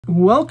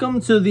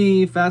Welcome to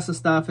the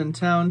fastest daf in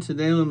town.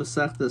 Today we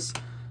Masechtas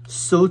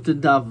Sotah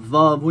daf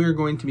Vav. We are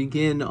going to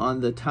begin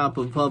on the top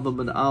of Vav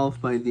Amud Aleph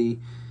by the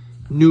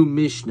new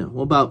Mishnah.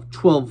 Well, about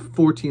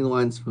 14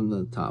 lines from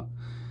the top.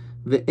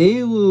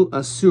 Ve'elu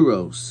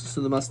asuros.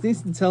 So the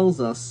Masnisin tells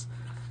us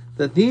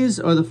that these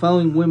are the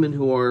following women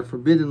who are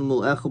forbidden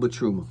l'echel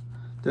b'truma.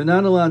 They're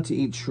not allowed to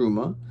eat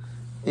truma,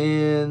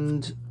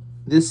 and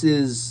this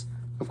is,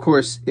 of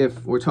course,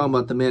 if we're talking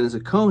about the man as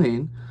a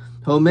kohen.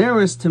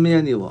 Homeris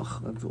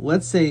tamei.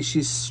 Let's say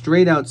she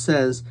straight out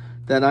says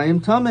that I am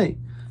tamei,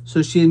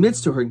 so she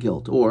admits to her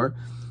guilt. Or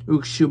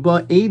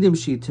ukshuba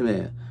edim shi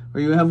tamei,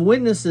 or you have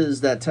witnesses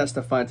that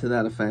testify to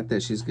that effect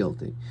that she's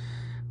guilty.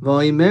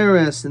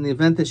 V'homeris, in the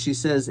event that she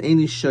says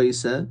eni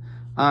shoyse,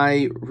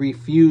 I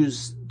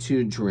refuse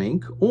to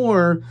drink.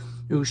 Or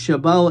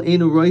ushabal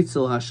enu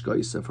roitzel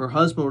hashkoyse, if her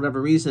husband, for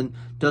whatever reason,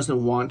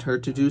 doesn't want her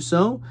to do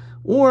so.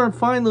 Or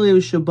finally,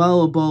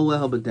 ushabal bol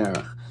lehel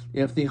b'derech,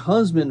 if the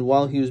husband,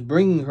 while he was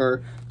bringing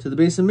her to the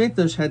base of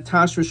Mikdash, had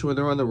tashrish with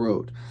her on the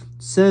road.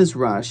 Says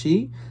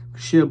Rashi,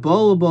 having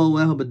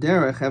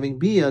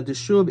bia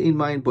deshub in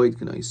mayin boit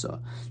kenoisa.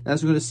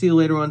 As we're going to see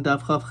later on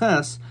Daf Chav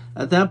Ches,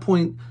 at that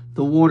point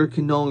the water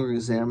can no longer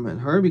examine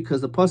her, because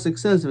the pasuk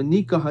says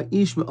v'nika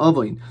ha'ish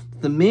me'avoin,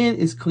 the man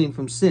is clean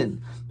from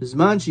sin.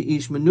 Bizman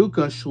she'ish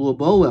menuka shlo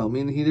bolel,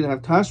 meaning he didn't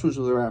have tashrish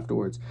with her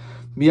afterwards.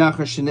 Miachar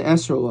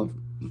shene'esrolav.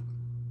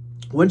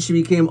 When she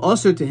became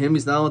usher to him,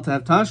 he's not allowed to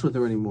have tash with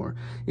her anymore.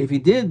 If he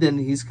did, then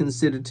he's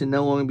considered to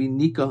no longer be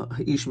nika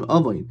ish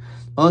me'avoin.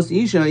 As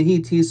isha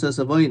he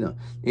tisas avoina,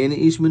 and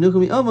ish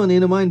menuka me'avoin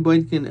in a mind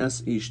boitkin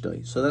as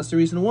ishtay. So that's the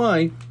reason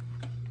why,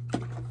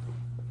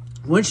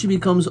 when she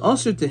becomes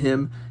usher to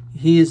him,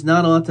 he is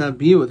not allowed to have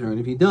beer with her, and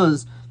if he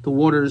does, the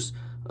waters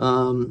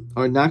are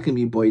not going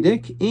to be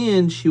boidik,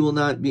 and she will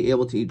not be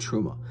able to eat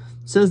truma.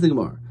 Says the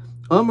Gemara,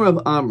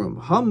 Amrav Amram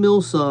Ha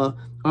Milsa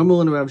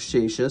Amrul Rav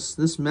Sheshus.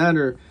 This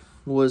matter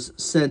was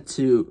said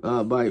to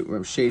by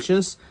Rav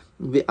Sheshus,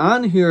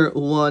 v'anhir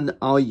lon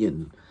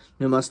ayin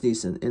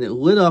memasnisen, and it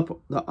lit up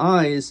the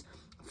eyes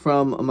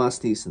from a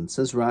masnisen.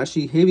 Says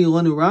Rashi, hevi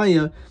lanu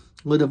raya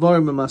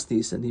l'davar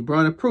memasnisen. He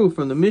brought a proof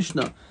from the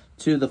Mishnah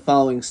to the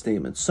following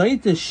statement.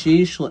 Sotah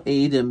sheish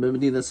l'edim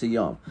b'medinas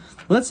hayam.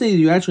 Let's say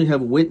you actually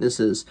have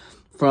witnesses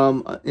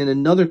from in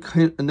another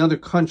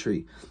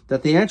country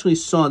that they actually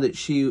saw that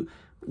she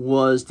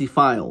was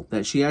defiled,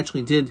 that she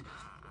actually did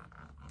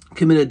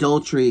commit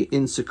adultery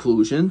in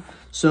seclusion.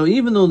 So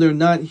even though they're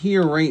not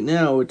here right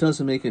now, it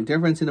doesn't make a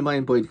difference in the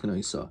mind boit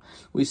kenoisa.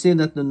 We say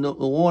that the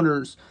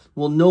waters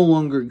will no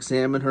longer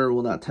examine her,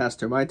 will not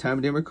test her. My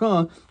time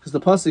because the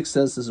pasuk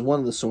says, this is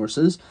one of the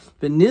sources,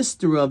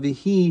 Benistera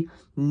vihi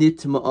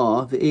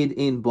nitma'a v'ed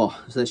ein ba,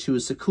 that she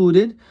was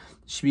secluded,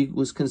 she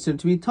was considered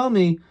to be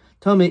tamei,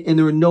 and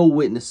there were no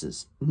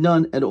witnesses,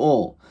 none at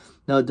all.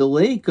 Now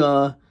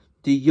deleka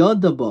the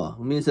yadaba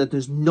means that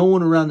there's no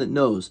one around that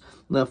knows.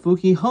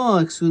 Lafuki ha,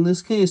 in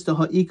this case, the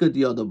ha'ika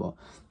yadaba,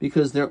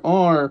 because there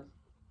are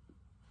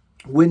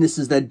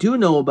witnesses that do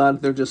know about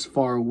it, they're just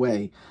far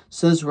away.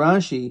 Says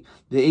Rashi,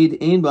 the aid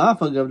ein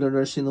ba'afagav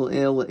darashin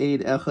el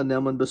aid echa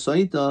neman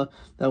b'saita,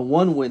 that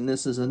one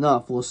witness is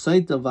enough.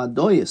 L'saita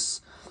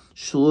vadoyis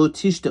shlo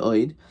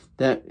tishtaoid,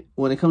 that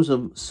when it comes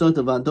to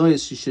sotah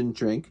vadoyis, she shouldn't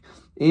drink.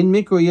 In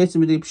mikro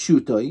yetzim b'dei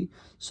pshutai.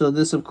 So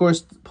this, of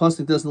course,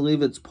 pasuk doesn't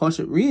leave its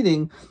pashat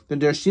reading. The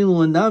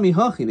darshilu anami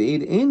hachi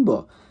ve'ed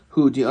einba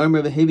who di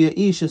armer v'hevia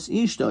ishas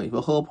ishtay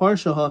v'chol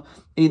parshaha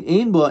in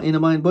einba in a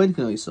mind boit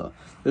kenoisa.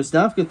 There's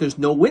dafka, there's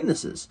no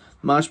witnesses.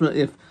 Mashma,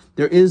 if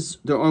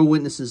there are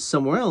witnesses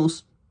somewhere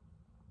else,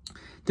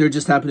 there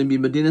just happen to be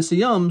medinas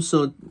hayam,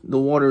 so the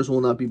waters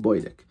will not be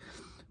boidik.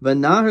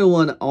 V'nahir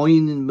one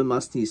ayin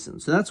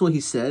b'masnisin. So that's what he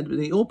said.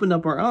 They opened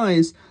up our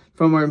eyes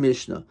from our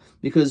Mishnah,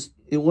 because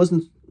it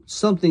wasn't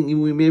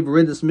something, we may have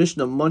read this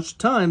Mishnah much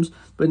times,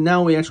 but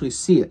now we actually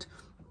see it.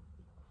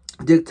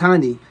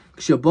 Diktani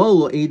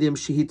kshabolo edim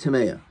shehi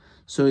tameya.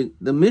 So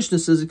the Mishnah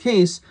says a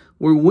case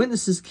where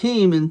witnesses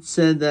came and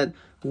said that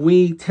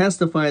we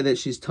testify that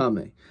she's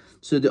tamei.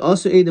 So the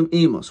also edim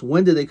amos.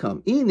 When did they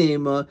come?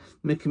 Inema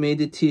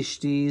mikmeda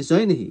tishti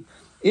zainahi.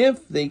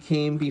 If they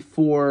came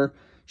before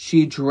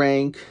she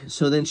drank,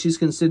 so then she's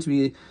considered to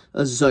be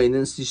a zayin,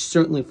 and she's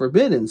certainly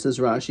forbidden. Says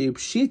Rashi,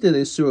 pshita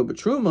de surah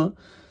b'truma.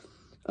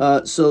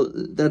 So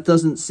that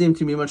doesn't seem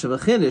to be much of a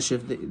chiddush.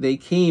 If they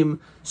came,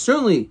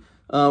 certainly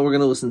we're going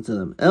to listen to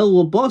them. El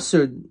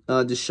l'basar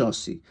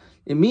deshasi.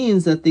 It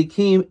means that they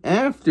came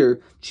after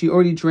she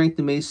already drank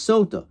the mei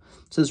sotah.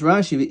 Says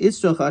Rashi,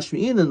 v'itzrach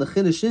hashmi'in, and the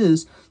chiddush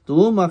is the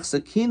lo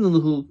machsakin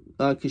l'hu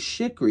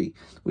kishikri.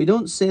 We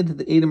don't say that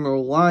the Edom are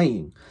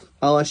lying.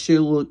 Al asher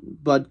lo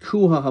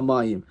badkuha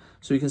hamayim.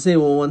 So we can say,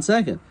 well, one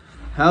second,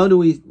 how do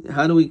we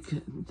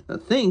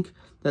think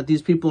that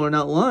these people are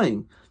not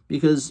lying?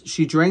 Because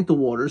she drank the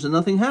waters and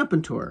nothing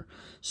happened to her.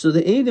 So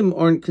the Edom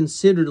aren't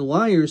considered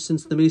liars,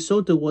 since the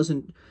Sotah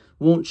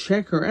won't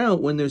check her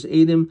out when there's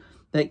Edom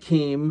that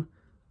came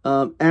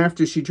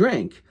after she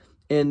drank,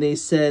 and they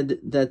said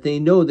that they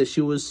know that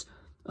she was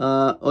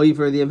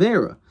over the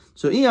Avera.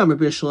 So in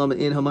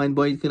Hamayin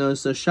Boyd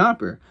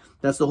Shaper,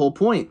 That's the whole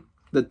point,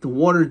 that the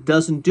water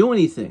doesn't do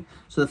anything.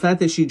 So the fact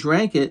that she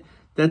drank it,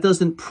 that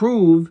doesn't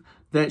prove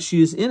that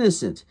she is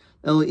innocent.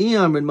 If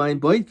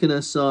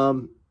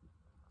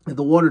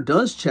the water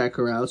does check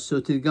her out, so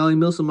to Gali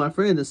Milsa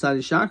Mafred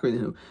decided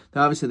Shakrin,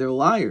 obviously they're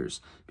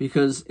liars.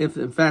 Because if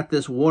in fact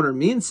this water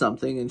means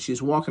something and she's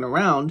walking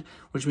around,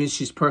 which means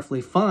she's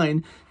perfectly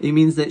fine, it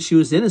means that she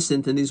was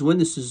innocent, and these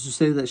witnesses who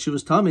say that she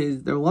was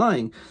tamei, they're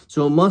lying.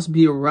 So it must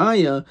be a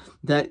raya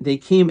that they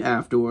came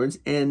afterwards,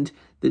 and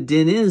the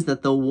din is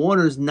that the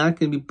water is not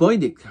going to be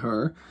boidik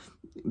her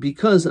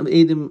because of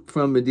Edom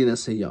from Medina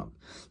Sayyam.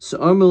 So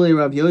Armalei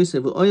Rav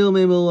Yosef, oil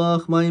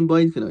memelach mayim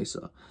boid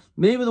kenoisa.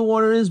 Maybe the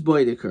water is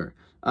boidik her.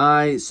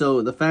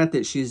 So the fact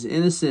that she's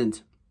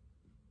innocent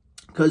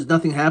because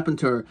nothing happened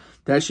to her,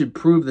 that should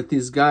prove that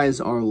these guys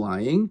are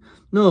lying.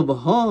 No,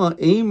 v'ha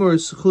aimer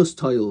schus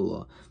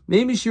taylula.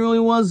 Maybe she really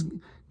was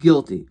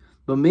guilty,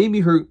 but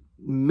maybe her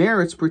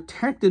merits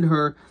protected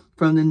her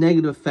from the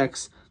negative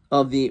effects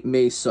of the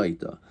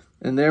Sotah.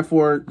 And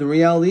therefore, the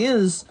reality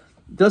is,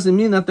 doesn't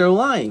mean that they're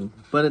lying,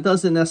 but it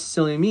doesn't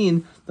necessarily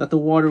mean that the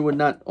water would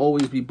not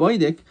always be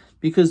boidik,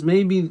 because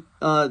maybe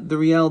the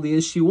reality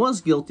is she was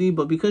guilty,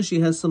 but because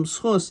she has some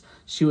schus,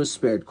 she was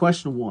spared.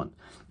 Question 1.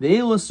 So my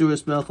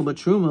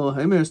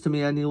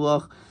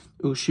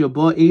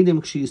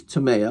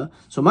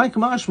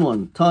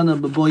kamashmon tana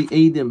b'boy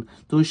edim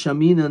do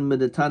shaminan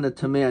medatana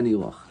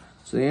tamei.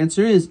 So the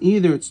answer is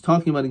either it's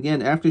talking about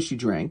again after she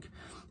drank,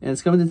 and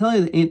it's coming to tell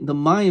you that the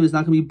mayim is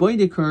not going to be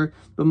boidik her,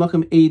 but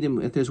makam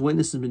edim if there's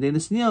witnesses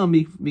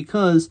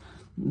because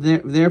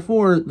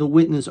therefore the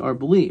witnesses are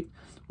believed.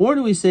 Or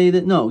do we say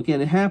that no, again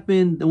it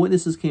happened, the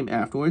witnesses came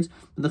afterwards,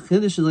 but the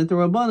chiddush is like the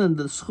Rabbanan,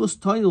 the schus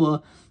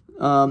toila,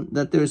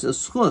 that there's a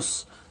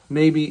schus,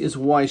 maybe is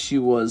why she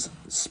was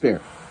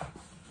spared.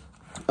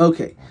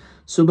 Okay,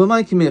 so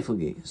b'may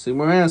kimeflagi. So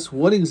we're asked,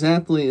 what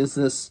exactly is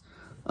this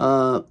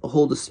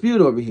whole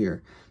dispute over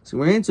here? So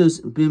our answer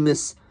is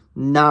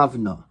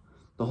b'misnavna.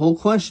 The whole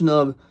question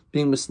of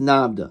being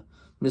misnavna.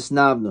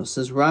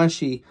 Says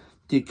Rashi,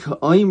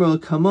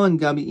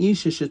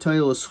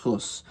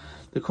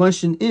 the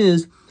question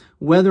is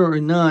whether or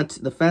not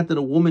the fact that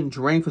a woman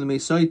drank from the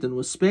Sotah and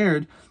was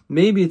spared,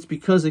 maybe it's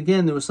because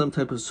again there was some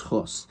type of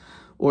schos,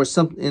 or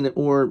something,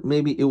 or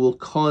maybe it will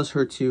cause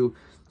her to.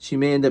 She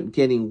may end up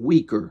getting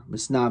weaker.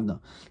 Misnavna.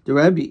 The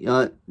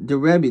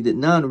Rabbi did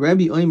not.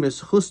 Rabbi Omer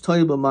schus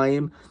toyel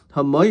b'mayim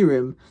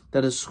hamayrim,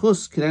 that a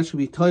schus can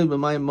actually be toyel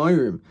b'mayim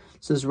mayrim.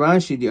 Says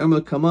Rashi, the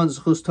Omer kaman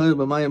schus toyel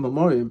b'mayim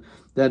hamayrim,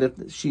 that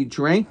if she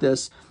drank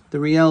this, the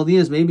reality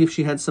is maybe if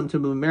she had some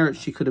type of merit,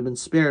 she could have been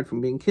spared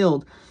from being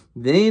killed.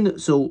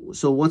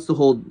 So what's the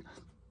whole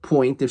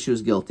point if she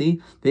was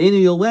guilty? They know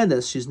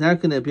yoledes, she's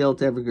not going to be able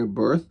to ever give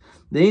birth.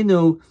 They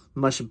know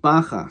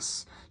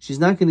mashbachas, she's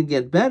not going to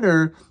get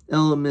better.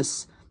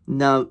 Elamis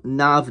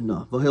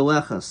navna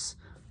v'hilechas.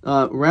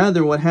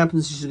 Rather, what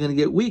happens is she's going to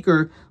get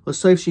weaker.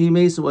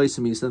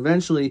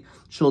 Eventually,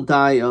 she'll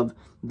die of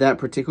that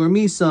particular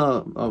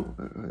misa.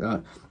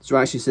 As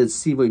Rashi said,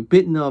 sivoy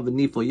bitna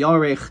v'nifo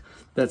yarech,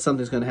 that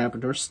something's going to happen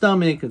to her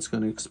stomach, it's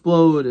going to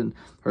explode, and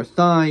her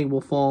thigh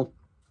will fall.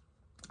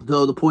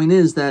 Though the point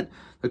is that,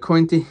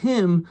 according to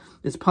him,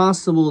 it's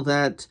possible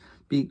that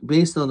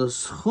based on the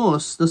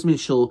schos, doesn't mean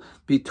she'll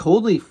be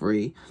totally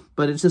free,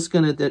 but it's just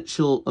that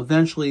she'll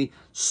eventually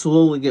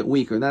slowly get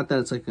weaker. Not that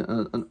it's like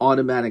an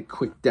automatic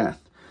quick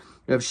death.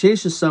 According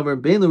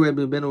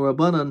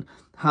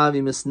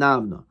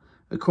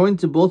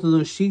to both of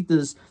those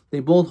shitas, they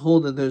both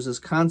hold that there's this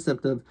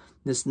concept of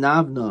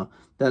nisnavna,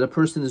 that a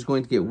person is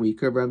going to get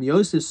weaker. Rabbi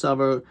Yosef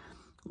savar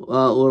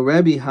or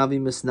Rabbi havi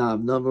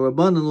misnavna,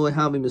 Rabbanan lo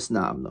havi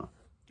misnavna.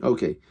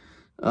 Okay,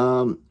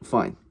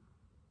 fine.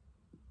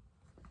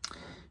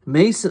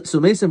 So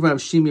Mesa Rav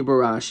Shimi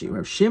Barashi,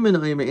 Rav Shimon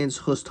Omer ein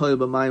schus toyel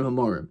b'mayim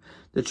hamorim.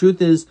 The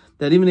truth is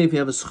that even if you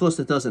have a schus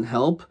that doesn't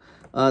help,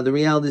 the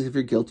reality is if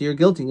you're guilty, you're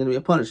going to be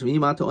punished.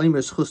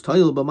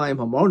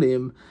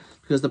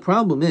 Because the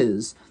problem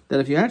is that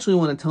if you actually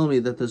want to tell me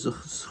that there's a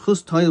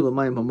schus toyel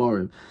b'mayim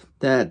hamorim,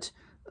 that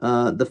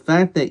the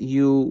fact that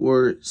you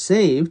were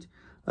saved,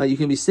 you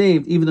can be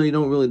saved even though you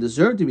don't really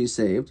deserve to be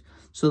saved.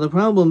 So the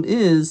problem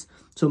is,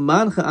 so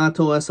mancha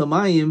ato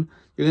esamayim,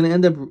 you're going to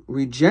end up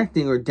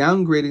rejecting or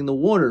downgrading the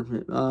water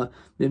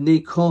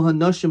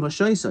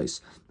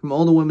from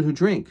all the women who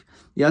drink.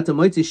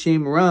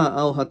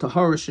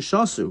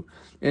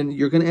 And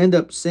you're going to end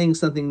up saying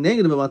something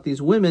negative about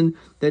these women,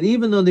 that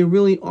even though they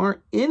really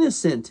are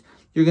innocent,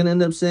 you're going to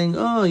end up saying,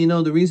 oh,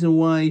 the reason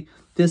why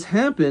this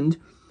happened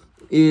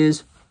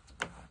is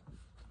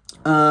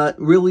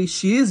really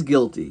she is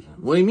guilty.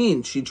 What do you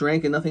mean? She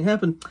drank and nothing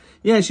happened?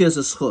 Yeah, she has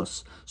a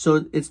schus.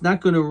 So it's not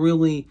going to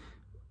really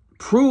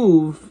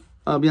prove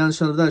beyond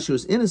shadow of that she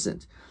was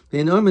innocent.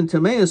 They'll say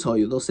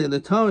the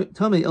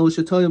tamei el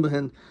shetoyu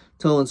behen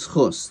tolen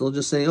schus. They'll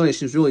just say, oh yeah,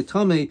 she was really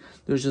tamei,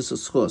 there's just a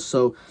schus.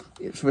 So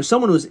for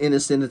someone who's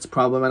innocent, it's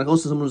problematic.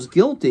 Also, someone who's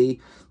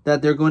guilty,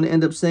 that they're going to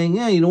end up saying,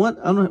 yeah, you know what,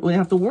 I don't really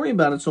have to worry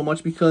about it so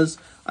much because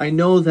I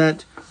know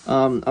that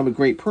I'm a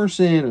great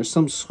person, or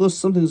some schus,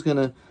 something's going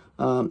to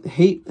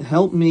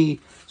help me.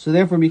 So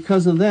therefore,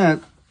 because of that,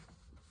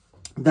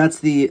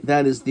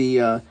 that is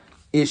the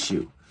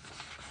issue.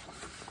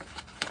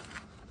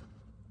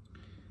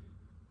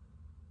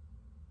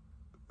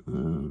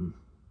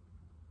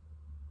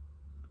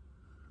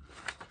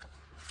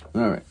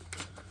 All right.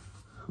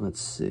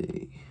 Let's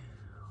see.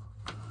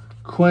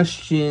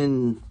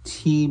 Question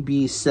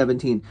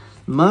TB17.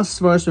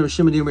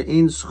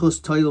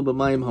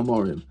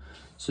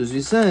 So as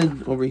we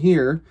said over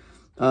here,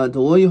 they're not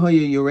going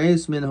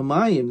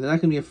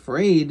to be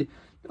afraid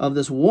of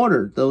this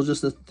water. They'll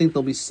just think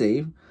they'll be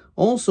safe.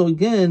 Also,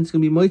 again, it's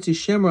going to be Moitzi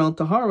Shemer al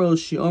Taharos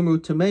Shi'omru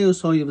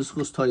Tameos Hoya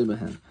V'Schus Toya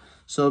Behen.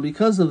 So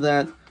because of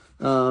that,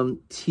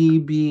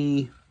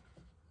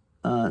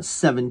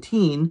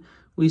 TB17,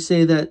 we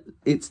say that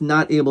it's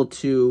not able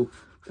to,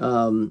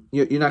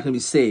 you're not going to be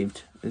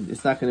saved.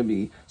 It's not going to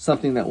be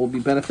something that will be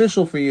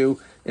beneficial for you,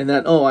 and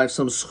that, I have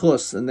some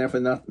schus, and therefore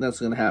that's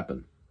going to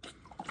happen.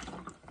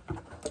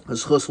 A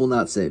schus will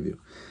not save you.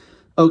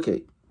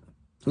 Okay,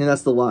 and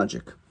that's the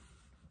logic.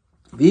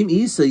 So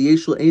he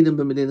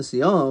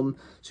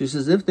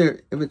says, if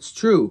it's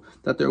true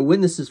that there are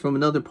witnesses from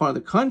another part of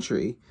the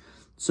country,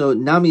 so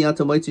nami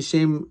ata moitzi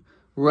shem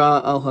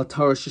ra al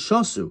hatar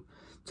shishasu.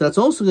 So that's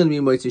also going to be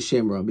moitzi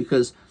shem ra,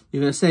 because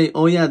you're going to say,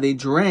 they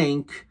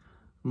drank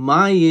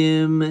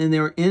mayim and they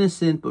were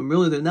innocent, but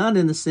really they're not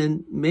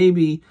innocent.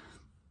 Maybe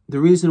the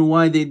reason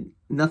why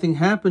nothing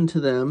happened to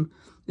them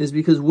is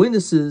because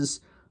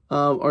witnesses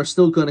are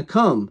still going to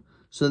come.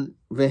 So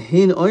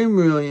vehin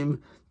oimroim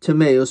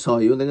tameos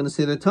hayu, and they're going to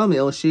say they're tummy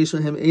el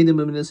sheishahem edim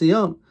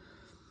b'minisiyam.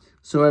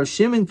 So Rav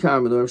Shimon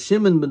Karmel, Rav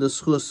Shimon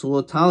b'deschus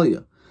lo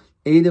talia,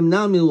 edim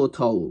nami lo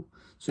talu.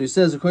 So he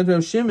says, according to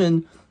Rav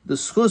Shimon, the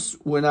schus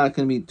we're not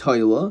going to be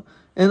taila,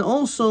 and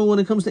also when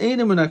it comes to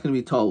edim, we're not going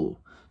to be talu.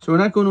 So we're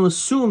not going to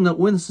assume that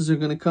witnesses are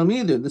going to come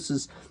either. This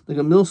is like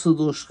a milsa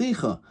do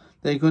shchicha.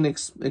 They're going to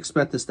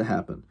expect this to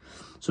happen.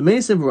 So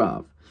Meisev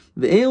Rav,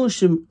 these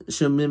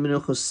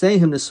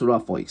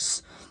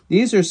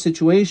are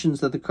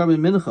situations that the Karban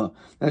Mincha,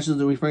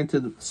 actually referring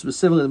to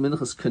specifically the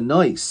Minchas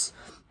Kanais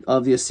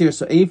of the Asir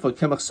Sa'efa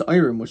Kemach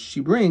Sa'irim, which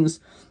she brings.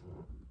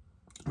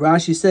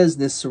 Rashi says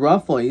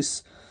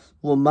Nisrafois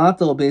will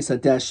matal beis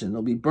hadeshin.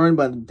 They'll be burned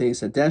by the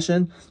beis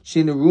hadeshin.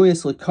 Sheinu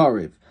ruyas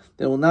lekariv.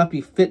 They will not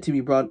be fit to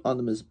be brought on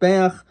the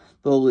mizbeach.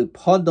 The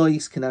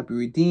lipodois cannot be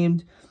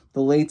redeemed.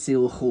 The leitzi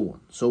l'chulon.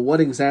 So what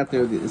exactly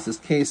is this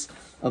case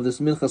of this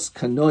Minchas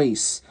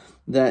Kanois,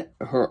 that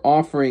her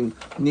offering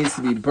needs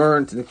to be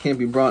burnt and it can't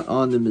be brought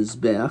on the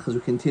mizbeach, as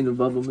we continue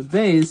above the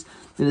Beis,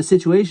 in a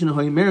situation of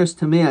Hoimeris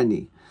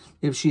Tameani.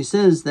 If she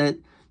says that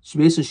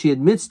she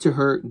admits to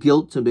her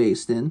guilt to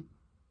Beis Din,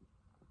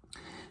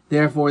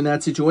 therefore in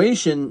that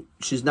situation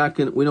she's not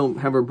going. We don't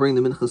have her bring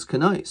the Minchas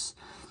Kanais.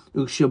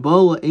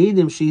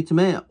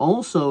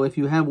 Also, if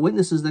you have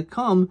witnesses that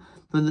come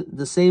for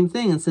the same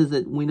thing and says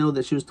that we know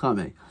that she was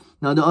Tameh.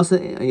 Now, the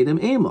Asa Edom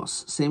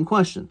Amos, same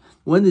question.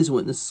 When these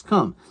witnesses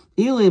come,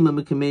 did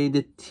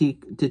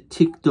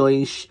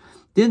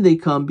they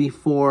come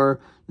before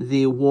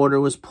the water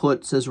was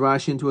put, says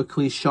Rashi, into a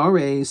kli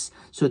shares,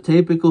 so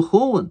typical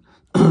chulin?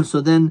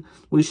 So then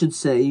we should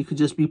say you could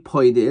just be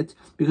poidit,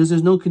 because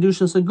there's no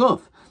kedushas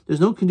aguf. There's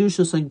no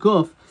kedushas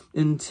aguf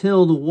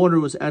until the water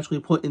was actually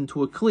put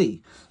into a kli.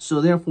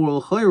 So therefore,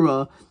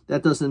 l'chayra,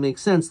 that doesn't make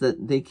sense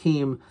that they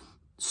came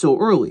so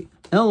early.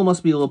 El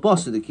must be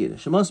l'basa the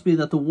kiddush. It must be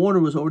that the water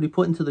was already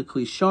put into the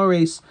kli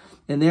shares,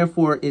 and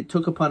therefore it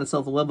took upon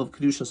itself the level of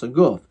kedushas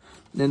aguf.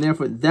 And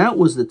therefore, that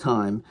was the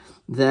time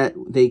that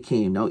they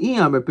came. Now, so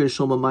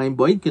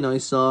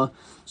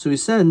he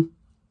said,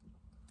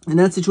 in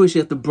that situation,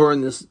 you have to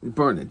burn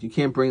it. You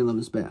can't bring them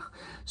as back.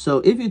 So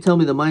if you tell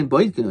me the mind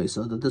bite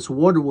that this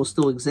water will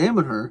still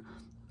examine her,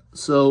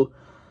 so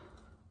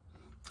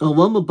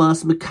Alama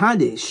bas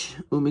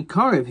mekadesh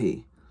umikarev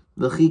he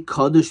v'chi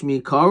kadosh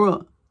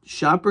mikara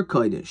shaper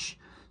kadosh.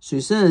 So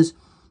he says,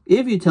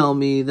 if you tell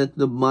me that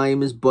the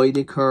mayim is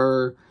biting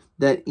her,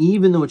 that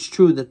even though it's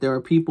true that there are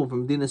people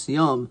from Dinas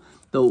Yam,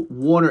 the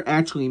water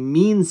actually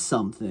means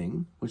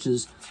something, which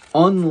is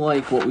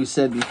unlike what we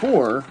said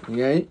before.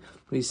 Okay,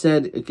 we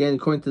said again,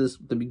 according to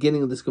the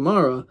beginning of this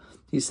Gemara,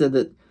 he said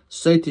that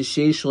Sotah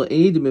sheishal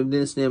edim of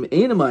Dinas Yam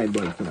ainamai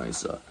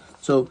b'ikanaisa.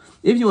 So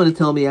if you want to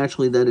tell me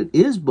actually that it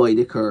is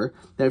biting her,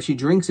 that if she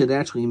drinks it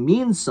actually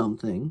means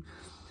something,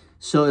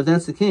 so if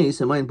that's the case,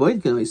 amayin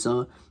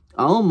b'ikanaisa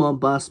alma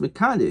bas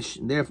mekadesh,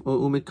 therefore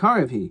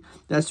umikarevhi.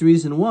 That's the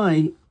reason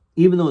why,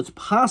 even though it's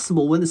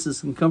possible witnesses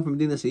can come from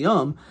Dinas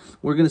Yam,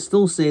 we're going to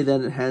still say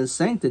that it has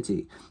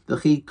sanctity, the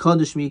chi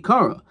kadosh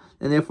mikara,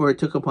 and therefore it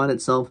took upon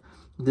itself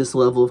this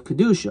level of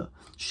kedusha,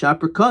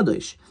 shaper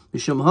kadosh,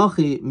 b'shem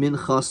hachi min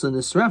chasa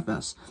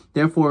nisrefes.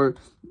 Therefore,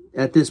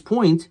 at this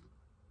point,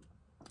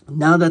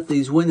 now that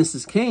these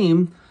witnesses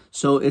came,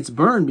 So it's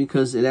burned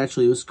because it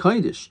actually was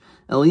kodesh.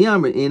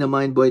 Eliyamrit ain't a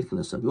mind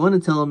boidkana. So if you want to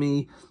tell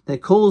me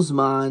that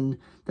kolzman,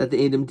 that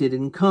the Adam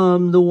didn't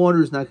come, the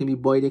water is not going to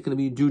be boidek, going to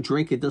be do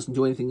drink, it doesn't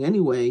do anything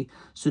anyway.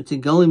 So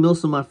tigali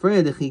milsa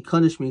mafred echi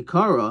kodesh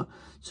mikara.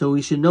 So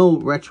we should know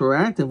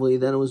retroactively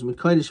that it was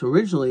mikodesh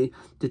originally,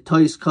 the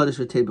tois kodesh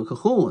v'teba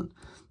kachulin.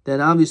 Then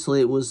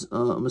obviously it was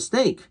a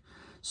mistake.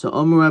 So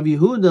Amar Rabbi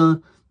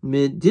Yehuda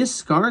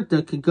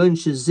midiskarta kagun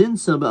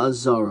shezinsa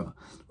ba'azara.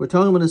 We're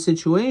talking about a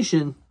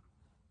situation.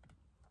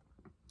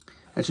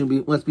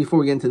 Actually, before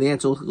we get into the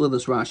answer, look at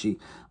this Rashi.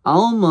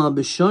 Alma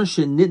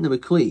b'shasha nitna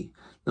b'kli.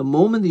 The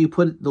moment that you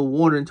put the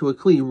water into a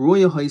kli,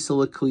 roya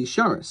haisel kli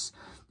sharis.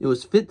 It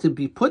was fit to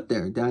be put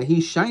there. Dahi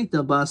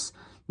shaita bas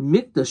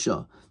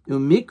mikdasha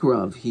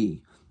umikrav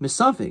he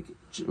misafik.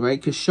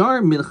 Right?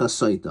 Kashar mincha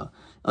saita.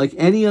 Like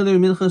any other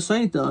mincha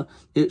saita,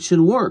 it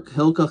should work.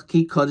 Hilkach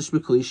ki kaddish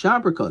b'kli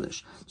shaper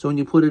kaddish. So when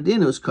you put it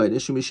in, it was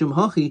kaddish. Mishum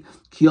hachi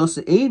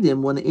kiyasa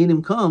edim. When the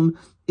edim come,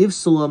 if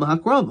salam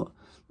hakrava.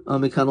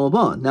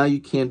 Now you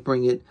can't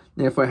bring it,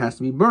 therefore it has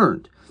to be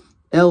burned.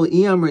 El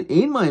iamrit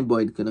ein mein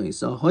boyd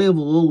kanoisa hoyav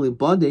loli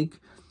badik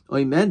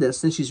oimedes,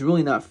 since she's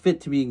really not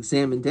fit to be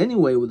examined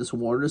anyway with this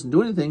water, doesn't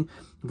do anything.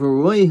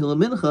 V'roy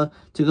hilamincha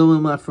to go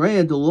in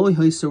mafreya doloi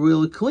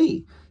haisaril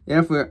kli.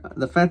 Therefore,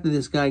 the fact that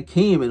this guy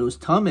came and it was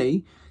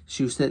tamei,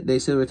 they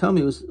said her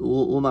tummy was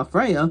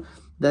mafreya,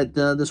 that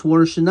this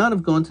water should not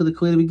have gone to the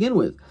kli to begin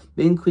with.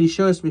 Ben kli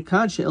sharis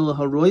mikadsha el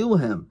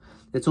haroyuhem.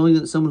 It's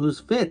only someone who's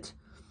fit.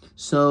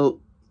 So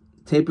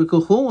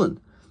Tepical chulin,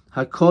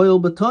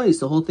 hakoil b'tois.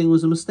 The whole thing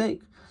was a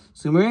mistake.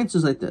 So my answer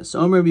is like this: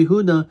 Amar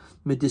Yehuda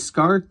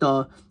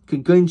mediskarta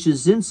kagun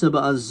shezinsa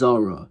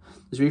ba'azara.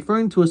 Is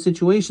referring to a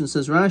situation.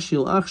 Says Rashi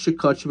ach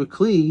shekach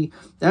b'kli,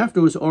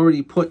 after it was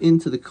already put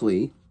into the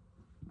kli.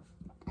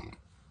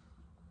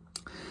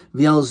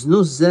 V'al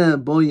znus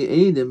zeh boy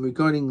edim,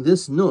 regarding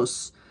this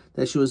nus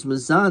that she was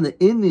mezana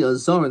in the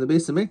azara, in the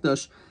base of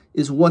mikdash,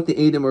 is what the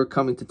edim are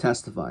coming to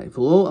testify.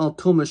 V'lo al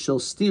tuma shel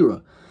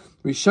stira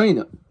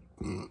rishayna.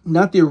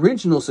 Not the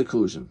original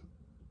seclusion.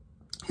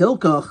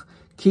 Hilkach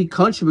ki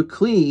kadsh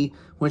b'kli,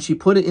 when she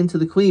put it into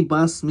the kli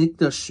bas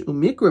mikdash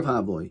umikrav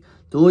havoy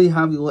doi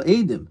havil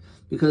edim,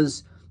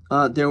 because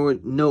there were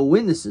no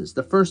witnesses.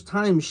 The first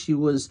time she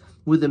was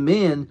with a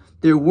man,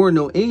 there were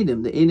no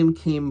edim. The edim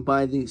came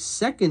by the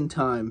second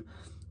time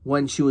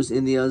when she was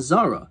in the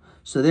azara.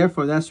 So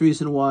therefore, that's the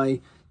reason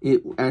why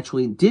it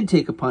actually did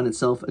take upon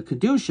itself a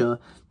kedusha,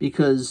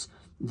 because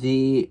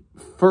the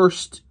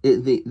first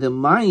the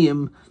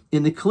mayim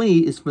in the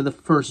kli is for the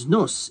first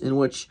nus, in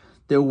which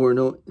there were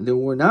not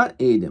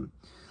edim.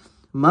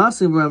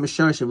 Masiv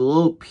Ramashar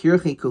Shavlo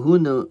Pirchei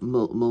Kahuna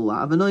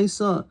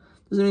Malavanaisa.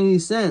 Doesn't make any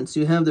sense.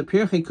 You have the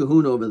Pirchei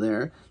Kahuna over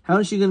there. How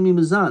is she going to be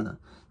Mazana?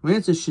 My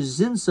answer is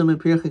Shezinsa and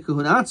Pirchei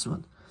Kahuna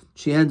Atzman.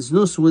 She had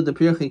znus with the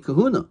Pirchei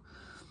Kahuna.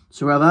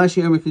 So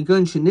Ravashi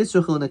Amrikagun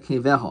Shenitzrachona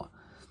Keveha.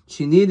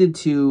 She needed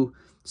to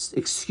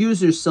excuse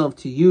herself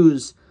to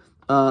use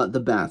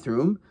the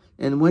bathroom,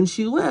 and when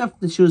she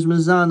left, she was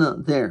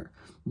Mazana there.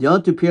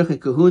 Because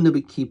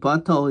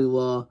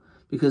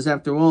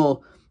after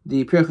all,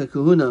 the Pirchei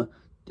Kahuna,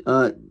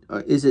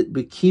 is it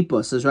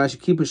Bekipa? Says Rashi,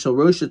 Kipa shal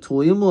Rosha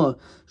Toyimla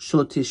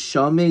shal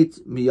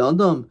Tishamet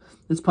Miyadam.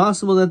 It's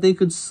possible that they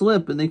could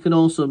slip and they could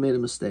also have made a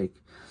mistake.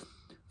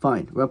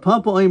 Fine.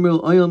 Rapapa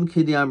Oimru Oyam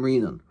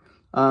Kidiamrinan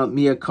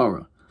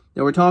Miyakara.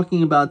 Now we're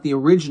talking about the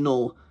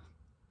original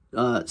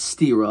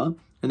stira,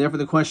 and therefore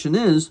the question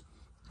is,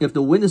 if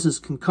the witnesses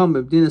can come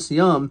B'dina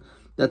Siyam,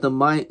 that the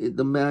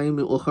Mayim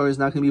Ulchar is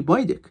not going to be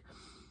Baidik.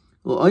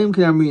 Well, Oyam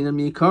Kidiamrinan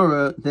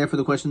Miyakara, therefore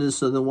the question is,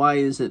 so then why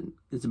is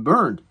it's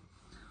burned?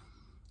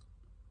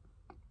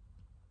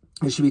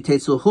 It should be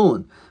Tetzul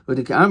Chulin. But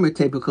the Ka'amr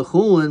Teipuk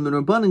Chulin, but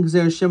Rabbanan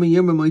Gzer Shema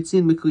Yirma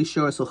Moitzin Mikli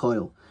Shar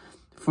Sochoil.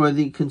 For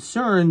the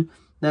concern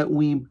that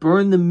we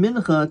burn the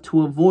mincha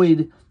to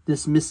avoid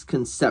this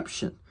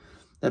misconception.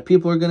 That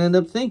people are going to end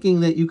up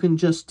thinking that you can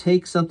just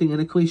take something in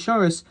a Kli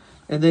Sharis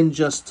and then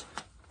just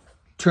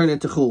turn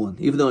it to Chulin,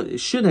 even though it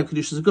should have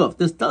Kedushas Aguf.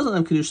 This doesn't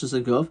have Kedushas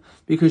Aguf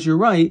because you're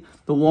right,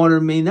 the water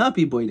may not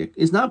be Boidik,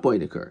 is not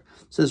Boidiker.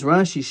 Says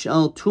Rashi,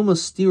 Shal Tuma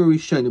Stira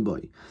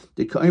Rishaynaboy.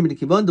 The Ka'im the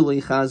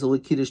Kivandali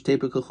Chazal Kiddush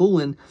Tepek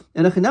Chulin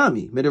and a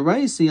Chanami.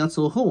 Midaraisi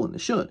Yatzal Chulin. It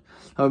should.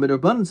 However,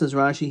 Midarabbanan says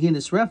Rashi, he in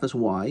his reference,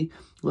 why?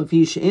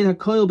 Lefi She'en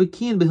HaKoil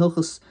Bekin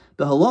Behilchas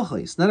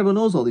Behalachis. Not everyone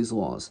knows all these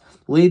laws.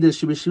 Leida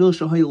Shebeshvil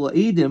Shahayil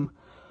La'edim,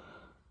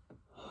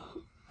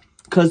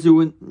 because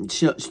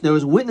there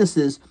was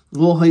witnesses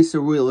lo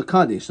haisa royal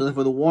kaddish, so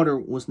therefore the water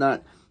was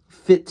not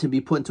fit to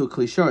be put into a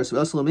kli shar. So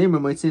also a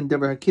might say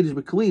dever hakidish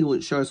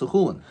b'kli shar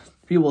suchulin.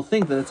 People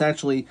think that it's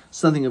actually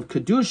something of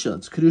kedusha.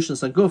 It's kedusha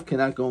saguf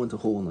cannot go into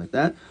chulin like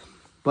that,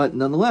 but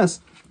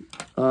nonetheless,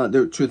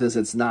 the truth is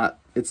it's not.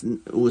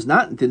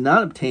 Did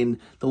not obtain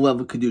the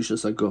level of kedusha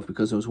saguf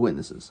because there was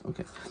witnesses.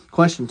 Okay,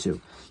 question 2.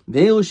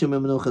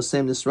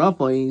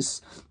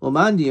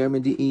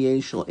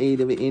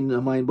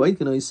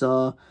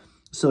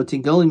 So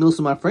Tigali Milsa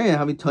Mafreya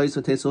have ties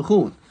with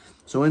Teselchun.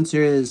 So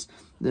answer is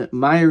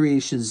Mayri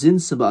Shazin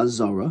Saba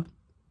Azara.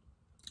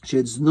 she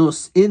had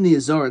znus in the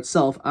azar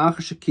itself.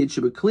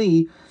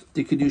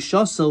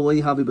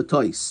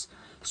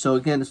 So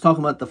again, it's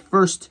talking about the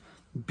first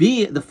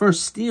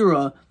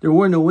stira. There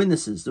were no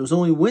witnesses. There was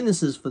only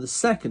witnesses for the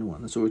second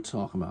one. That's what we're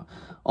talking about.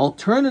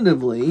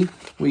 Alternatively,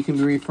 we can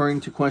be referring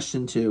to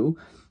question 2.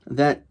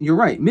 That you're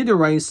right.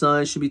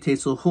 Midaraisa should be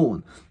teitzel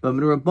chulin, but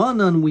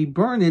midarabanan we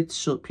burn it.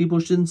 So people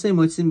shouldn't say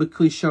moitzin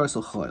b'kli sharas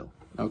al choil.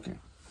 Okay.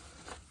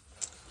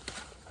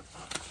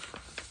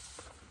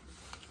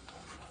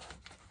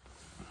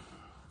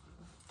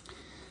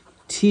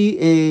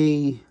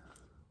 TA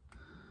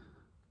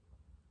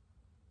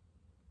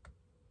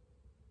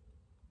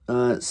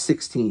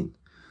 16.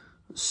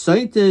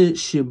 Sotah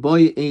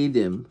shiboy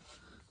edim.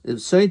 If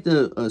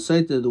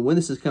Sotah, the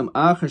witnesses come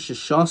achar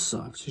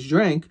sheshasa, she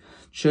drank,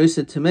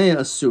 shoysa tamei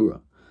asura.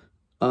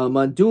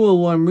 Madua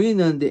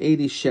lamrina de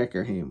edi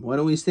shekerhim. Why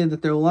don't we say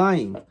that they're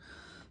lying?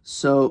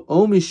 So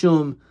o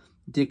mishum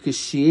de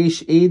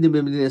kashiesh edim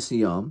b'medinas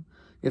yam.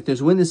 If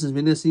there's witnesses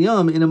b'medinas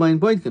yam in a mind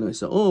boyd kanoi.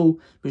 So o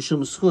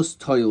mishum schus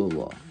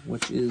toyul,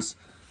 which is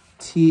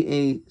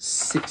TA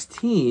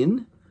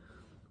 16,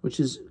 which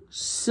is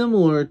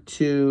similar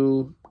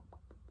to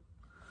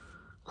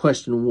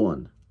question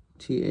 1,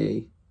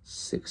 TA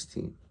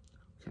 16.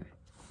 Okay.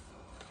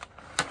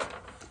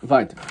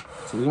 Weiter.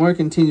 So the Gemara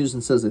continues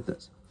and says like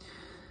this.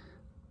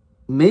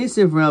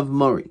 Meisiv Rav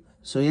Mari.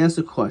 So he asks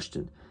a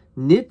question.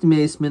 Nit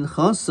meis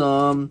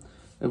minchasam.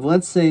 If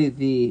let's say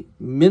the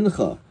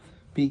mincha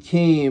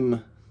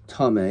became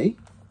tamei.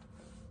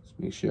 Let's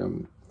make sure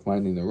I'm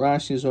finding the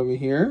Rashis over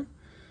here.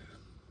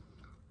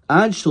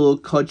 Ad shlo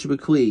kach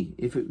b'kli.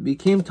 If it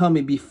became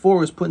tamei before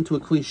it was put into a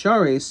kli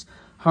shares,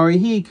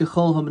 harihi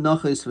kechol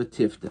hamnachos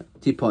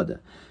v'tipada.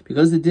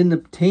 Because it didn't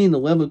obtain the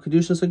level of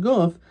kedushas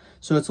haguf,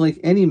 so it's like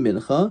any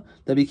mincha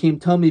that became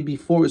tamei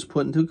before it was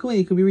put into a kli.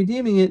 You could be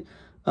redeeming it,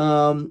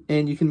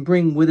 and you can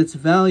bring with its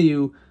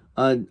value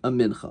a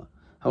mincha.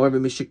 However,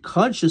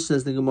 Mishikadsha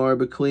says the Gemara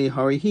b'kli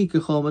harihi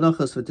kechol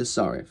hamnachos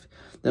v'tisarif.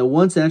 That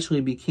once it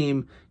actually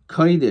became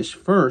Kaidish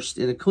first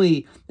in a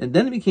kli, and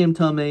then it became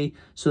tamei,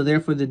 so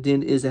therefore the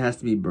din is it has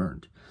to be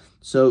burned.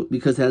 So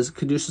because it has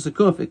kedushas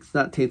hakuf, it's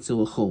not teitzel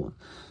l'cholon.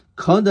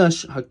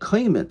 Kadash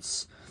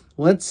hakaimitz.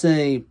 Let's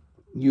say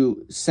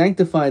you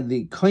sanctified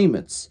the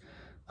kaimitz.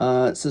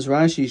 Says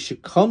Rashi,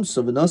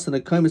 shekamsa v'nasan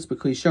hakaimitz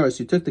b'kli sharas.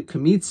 You took the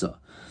kamitza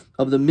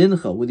of the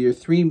mincha with your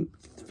 3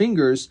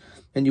 fingers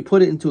and you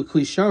put it into a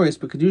kli sharas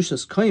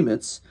b'kedushas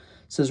kaimitz.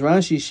 Says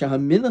Rashi,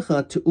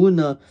 shahamincha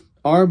tu'una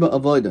arba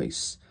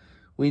avodos.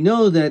 We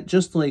know that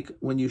just like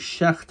when you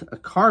shecht a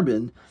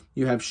carbon,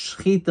 you have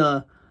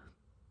shchita,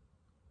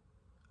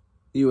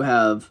 you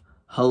have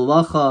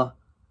halacha,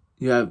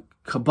 you have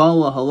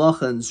kabbalah,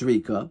 halacha, and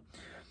zrika.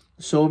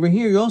 So over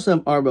here you also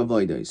have arba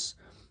avodos.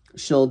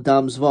 Shel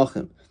dam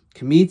zvachim.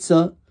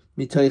 Kamitza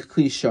mitoich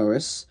kli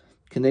sharis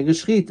kenega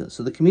shchita.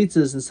 So the kamitza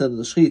is instead of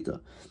the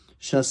shchita.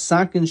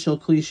 Shasakin shel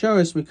kli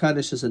sharis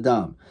mekadesh is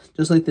adam.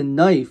 Just like the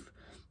knife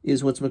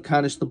is what's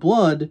mekadesh the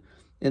blood,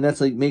 and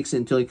that's like makes it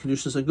into like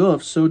kedushas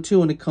haguf. So too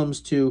when it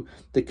comes to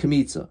the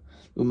kamitza,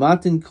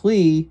 umatin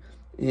kli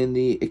in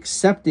the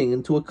accepting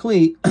into a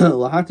kli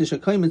lahatish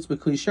hakaimitz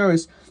b'kli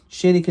sharis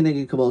sheni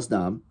keneged kabbal's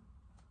dam.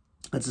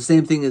 It's the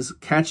same thing as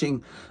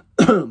catching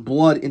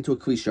blood into a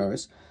kli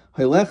sharis.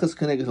 Haylechas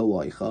keneged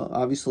halaycha.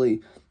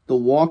 Obviously, the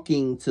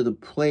walking to the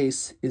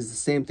place is the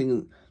same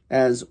thing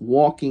as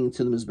walking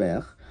to the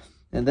mizbech.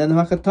 And then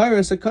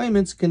hakatayras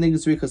hakaimitz keneged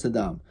zrikas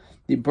adam.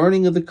 The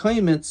burning of the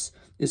kaimitz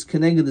is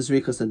keneged the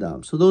zrikas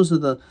adam. So those are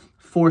the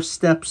 4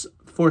 stages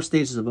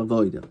of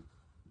avodah.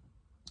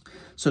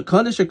 So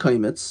kadosh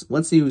hakaimitz,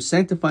 let's say you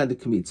sanctified the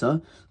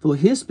kamitza,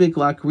 v'hispik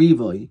lak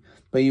rivoi,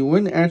 but you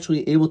weren't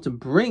actually able to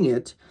bring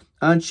it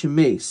on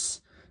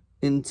shemes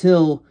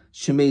until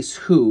shemes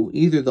who,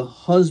 either the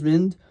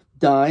husband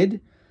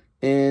died,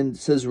 and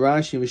says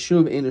Rashi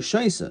v'shuv eino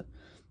shaisa,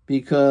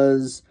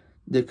 because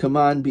the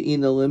command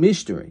be'ina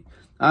lemishteri.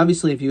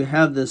 Obviously, if you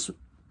have this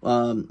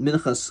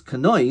minchas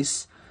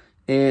kanois,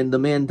 and the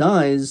man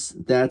dies,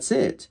 that's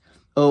it.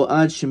 Oh,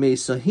 ad shemei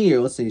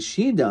sahir, let's say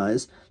she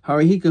dies,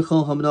 harihi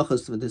kechol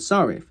hamnachas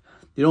v'tisarif.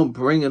 You don't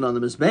bring it on the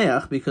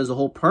mizbeach because the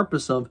whole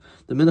purpose of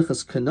the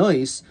minchas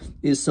kanois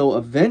is so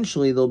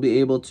eventually they'll be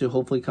able to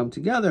hopefully come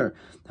together.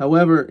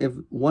 However, if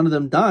one of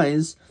them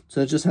dies,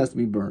 so it just has to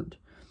be burned.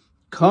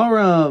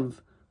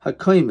 Karav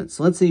hakaimitz,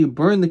 let's say you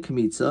burn the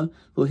kamitza,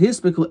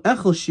 v'hispiku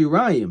echel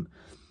shirayim.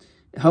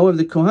 However,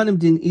 the Kohanim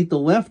didn't eat the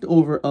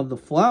leftover of the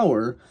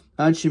flour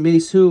ad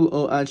shemesu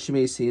o ad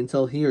shemesi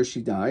until he or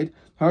she died.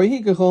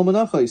 Harihi kechol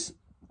menachos.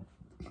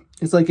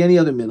 It's like any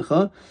other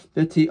mincha.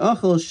 The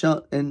tiachol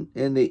shall and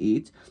they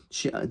eat.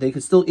 They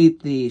could still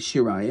eat the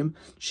shirayim.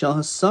 Shall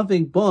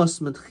hasavik bos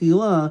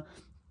metchila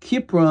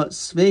kipra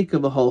sveika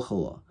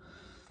v'holchala.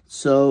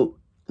 So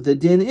the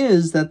din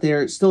is that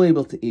they're still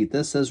able to eat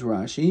this, says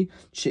Rashi.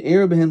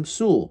 She'er behem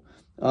psul.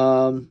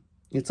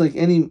 It's like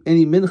any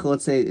mincha.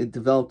 Let's say it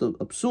developed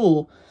a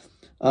psul.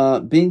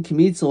 Bin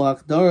kimitzel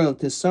hakdara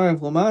tisarv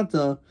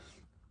lamata.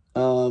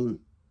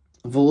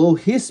 V'lo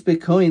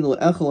hispek kohen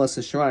le'echel as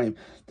shirayim.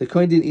 The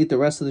kohen didn't eat the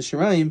rest of the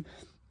shirayim.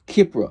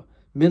 Kipra.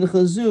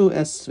 mincha zu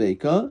es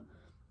sveika.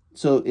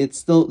 So it's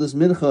still, this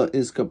mincha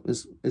is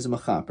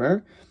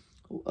machaper,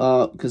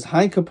 because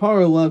high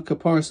kapara la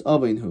kaparas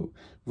avainhu,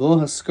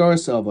 v'lo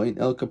haskaras avain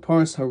el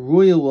kaparas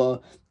haruya la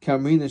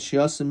kamrina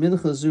shiasa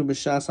mincha zu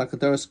b'shas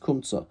hakadaras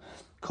kumtza.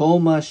 Kol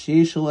ma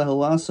sheish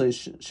lehalasa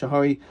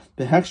shahari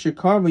behexer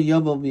karva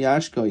yavo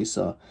v'yashka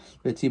isa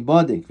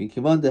v'tibadik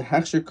v'kivan de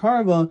hexer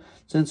karva,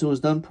 since it was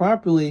done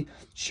properly,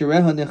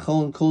 shireha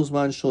nechol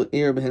kolzman shol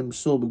air behem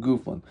psul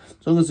begufan.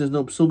 As long as there's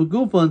no psul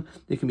begufan,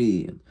 they can be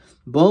eaten.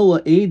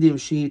 Bola edim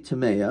she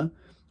tameya.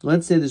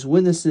 Let's say there's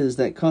witnesses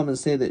that come and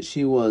say that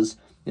she was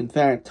in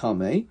fact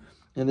tamei,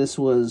 and this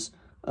was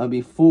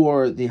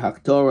before the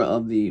hakdara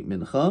of the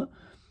mincha.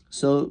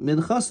 So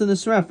minchas in the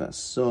srefes.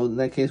 So in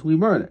that case, we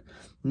burn it.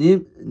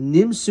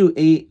 Nimsu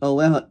e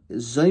aleha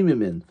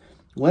zaymimin.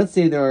 Let's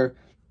say there are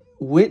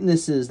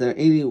witnesses that are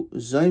 80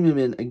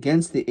 zaymimin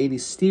against the 80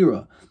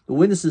 stira. The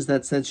witnesses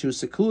that said she was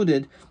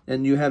secluded,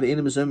 and you have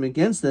 80 zaymimin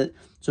against it.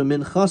 So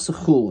minchas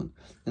chulin.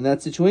 In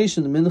that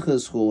situation, the mincha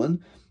is chulin.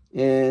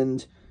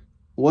 And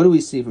what do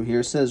we see from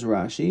here? Says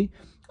Rashi,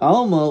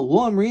 Alma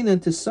lo amrina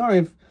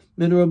tisarif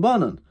min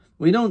rabbanan.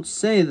 We don't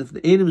say that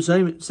the Adam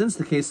Zayim, since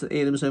the case that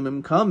Adam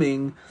Zayim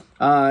coming,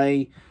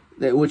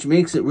 which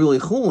makes it really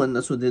chulin,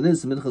 that's what it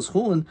is, the minchas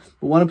chulin.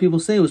 But why do people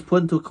say it was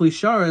put into a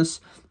klisharis,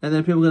 and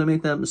then people are going to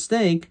make that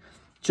mistake,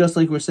 just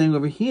like we're saying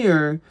over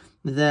here,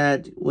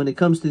 that when it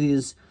comes to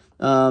these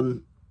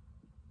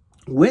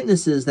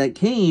witnesses that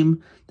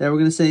came, that we're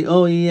going to say,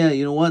 oh yeah,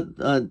 you know what,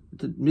 the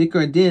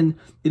Mikra Din,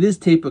 it is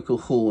typical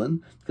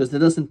chulin, because it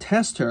doesn't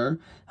test her.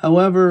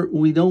 However,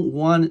 we don't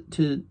want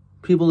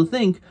people to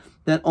think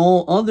that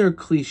all other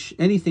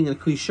anything in a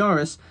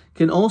klisharis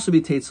can also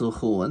be teitzel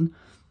chulin,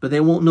 but they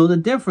won't know the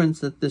difference,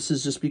 that this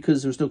is just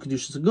because there's no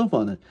kedushas aguf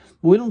on it.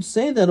 But we don't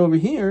say that over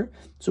here,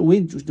 so we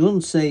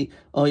don't say,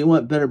 oh, you know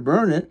what, better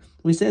burn it.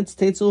 We say it's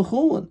teitzel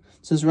chulin.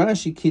 Says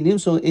Rashi,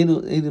 kinim so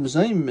edim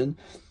zaymin,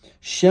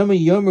 shema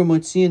yomer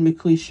motzian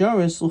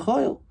miklisharis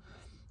l'chayil.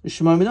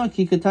 Shemamina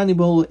ki katani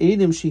b'hol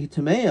edim shi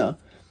tameya.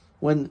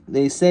 When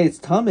they say it's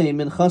tamei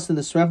minchas in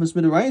the srafas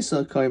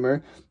midaraisa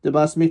kaimer the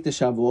bas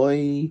mikdash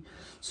avoy.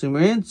 So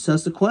Maran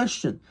says the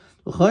question.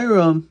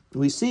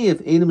 We see if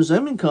edim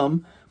zaymin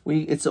come,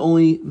 it's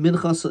only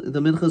minchas. The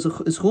minchas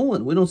is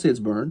chulin. We don't say it's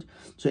burned.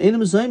 So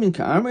edim zaymin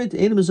ka'amrit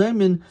edim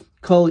zaymin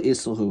kol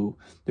islahu.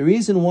 The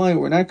reason why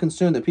we're not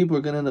concerned that people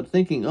are going to end up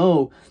thinking,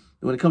 oh,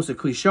 when it comes to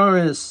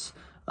klisharis,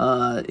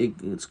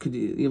 it's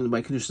even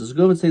by conditions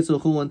go and say it's a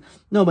chulin.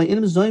 No, by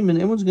edim zaymin,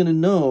 everyone's going to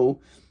know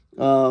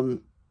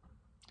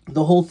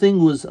the whole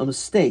thing was a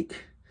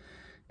mistake,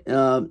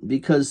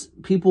 because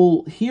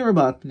people hear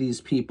about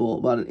these people,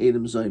 about an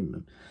edim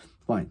zaymin.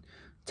 Fine.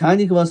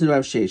 Tiny kavas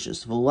Rav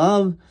Sheshes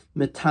v'lav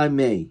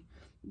metamei.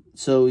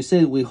 So we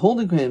say we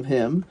hold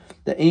him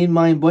that ein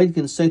mayim boyd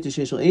can say to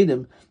sheshel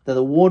edim, that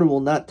the water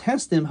will not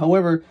test him.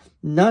 However,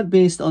 not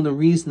based on the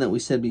reason that we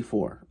said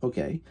before.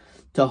 Okay,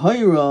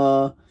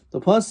 tahira.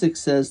 The pasuk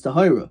says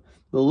tahira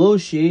v'lo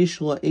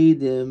sheshel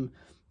edim,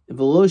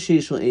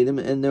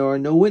 and there are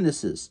no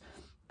witnesses.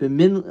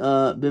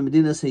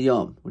 B'medinas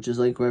hayam, which is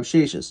like Rav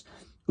Sheshes.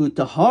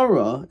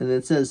 Utahara, and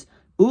it says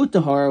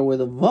utahara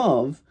with a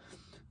vav.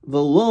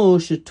 V'lo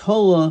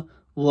shetola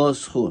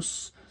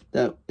loschus,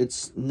 that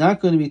it's not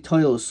going to be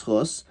toil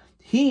schus.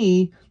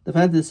 The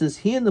fact that it says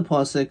he in the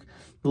pasuk,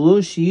 v'lo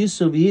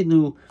sheyisav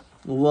yitnu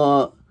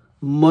la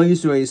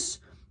moizreis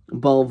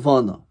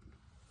balvana.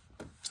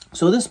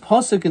 So this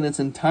pasuk in its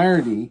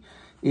entirety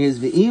is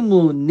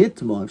v'imlo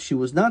nitma. If she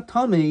was not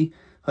tamei,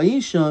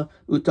 Haisha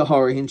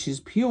utahara, and she's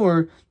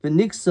pure,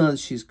 v'niksa,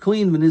 she's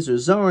clean, v'nizr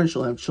zara, and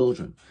she'll have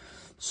children.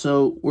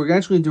 So we're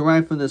actually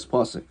derived from this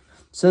pasuk.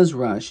 Says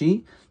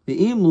Rashi,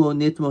 v'imlo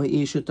nitma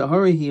haisha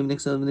tahara hi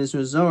v'niksa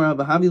v'nizr zara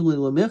v'havi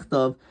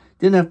l'michtav,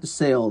 didn't have to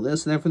say all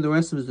this, and therefore the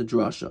rest of it is the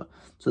drasha.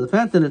 So the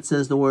fact that it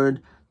says the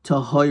word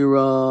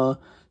tahira,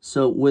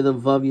 so with a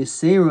vav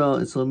yisera,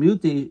 it's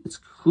lamuti, it's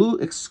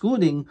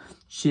excluding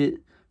shitalta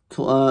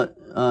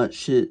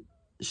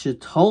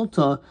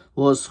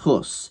was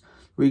chus.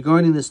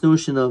 Regarding this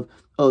notion of,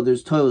 oh,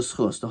 there's toilus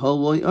chus, the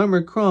haloi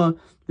armor kra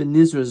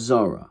v'nizra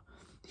zara.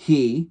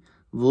 He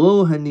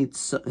v'lo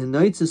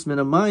hanitzis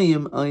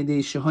minamayim ayidei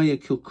shahaya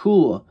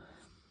kilkula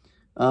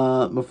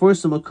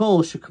maforsa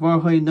makol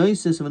shekvar hay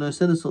noisis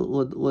v'noisedis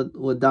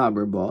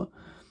l'daber ba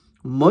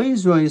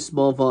moizrais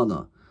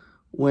balvana.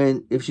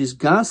 If she's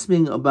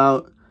gossiping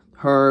about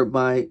her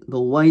by the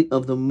light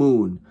of the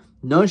moon,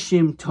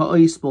 nashim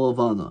ta'is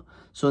balvana.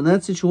 So in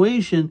that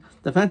situation,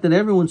 the fact that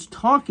everyone's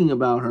talking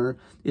about her,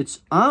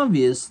 it's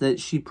obvious that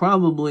she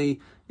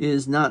probably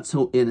is not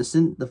so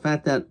innocent. The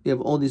fact that you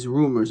have all these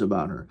rumors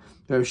about her.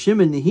 Rav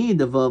Shimon Nihi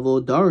Devavo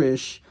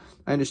Darish.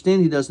 I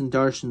understand he doesn't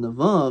darshan the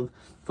vav.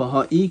 For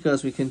ha'ika,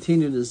 as we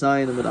continue the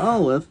Zion of an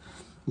Aleph,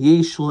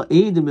 yesh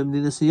la'edim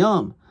b'medinas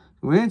hayam.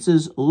 The answer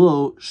is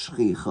lo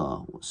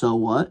shchicha. So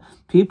what?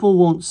 People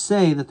won't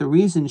say that the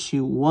reason she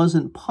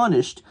wasn't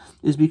punished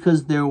is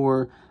because there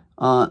were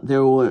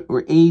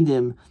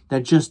edim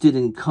that just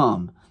didn't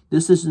come.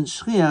 This isn't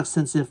shchiach,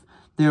 since if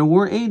there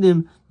were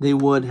Eidim, they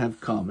would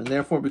have come. And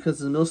therefore,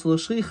 because it's a Milsa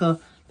L'Shlicha,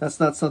 that's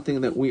not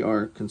something that we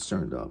are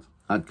concerned of.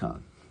 Ad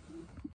Kan.